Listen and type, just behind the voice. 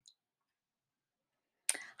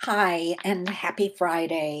Hi, and happy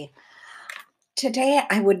Friday. Today,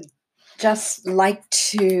 I would just like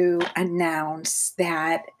to announce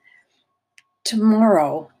that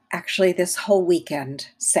tomorrow, actually, this whole weekend,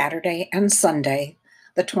 Saturday and Sunday,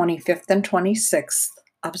 the 25th and 26th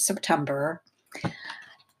of September,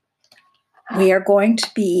 we are going to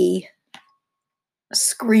be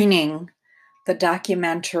screening the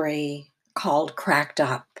documentary called Cracked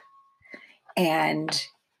Up. And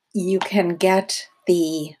you can get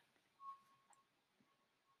the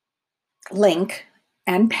link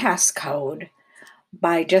and passcode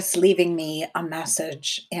by just leaving me a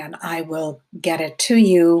message and I will get it to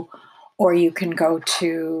you, or you can go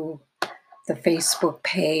to the Facebook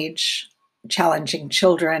page, Challenging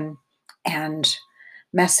Children, and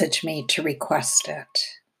message me to request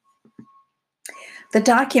it. The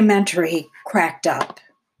documentary Cracked Up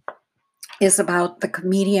is about the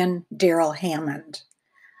comedian Darrell Hammond.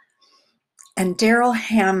 And Darrell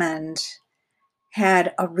Hammond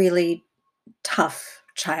had a really tough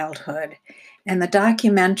childhood. And the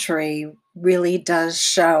documentary really does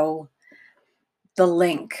show the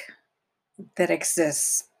link that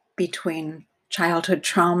exists between childhood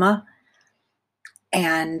trauma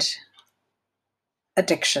and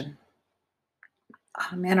addiction.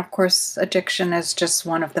 And of course, addiction is just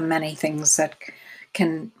one of the many things that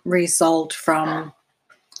can result from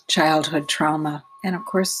childhood trauma. And of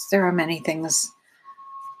course, there are many things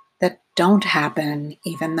that don't happen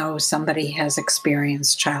even though somebody has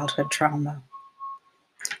experienced childhood trauma.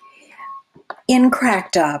 In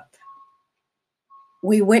Cracked Up,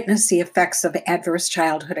 we witness the effects of adverse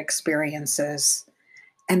childhood experiences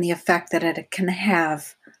and the effect that it can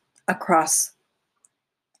have across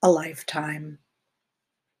a lifetime.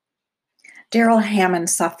 Darrell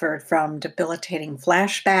Hammond suffered from debilitating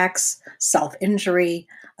flashbacks, self-injury,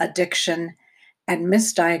 addiction, and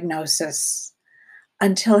misdiagnosis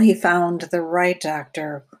until he found the right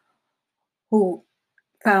doctor who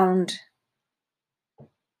found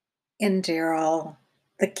in Darrell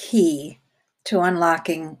the key to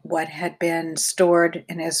unlocking what had been stored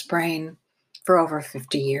in his brain for over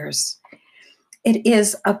 50 years. It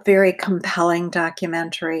is a very compelling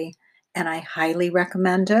documentary, and I highly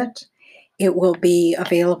recommend it. It will be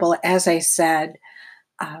available, as I said,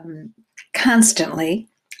 constantly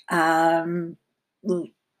on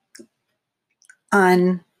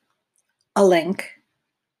a link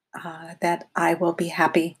that I will be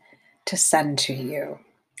happy to send to you.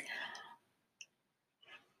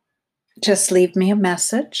 Just leave me a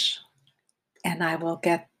message and I will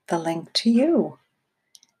get the link to you.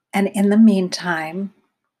 And in the meantime,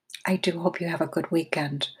 I do hope you have a good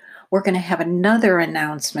weekend. We're going to have another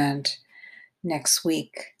announcement next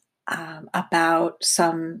week about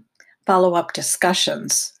some follow-up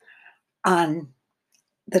discussions on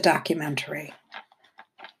the documentary.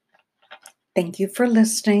 Thank you for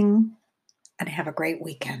listening and have a great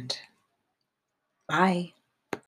weekend. Bye.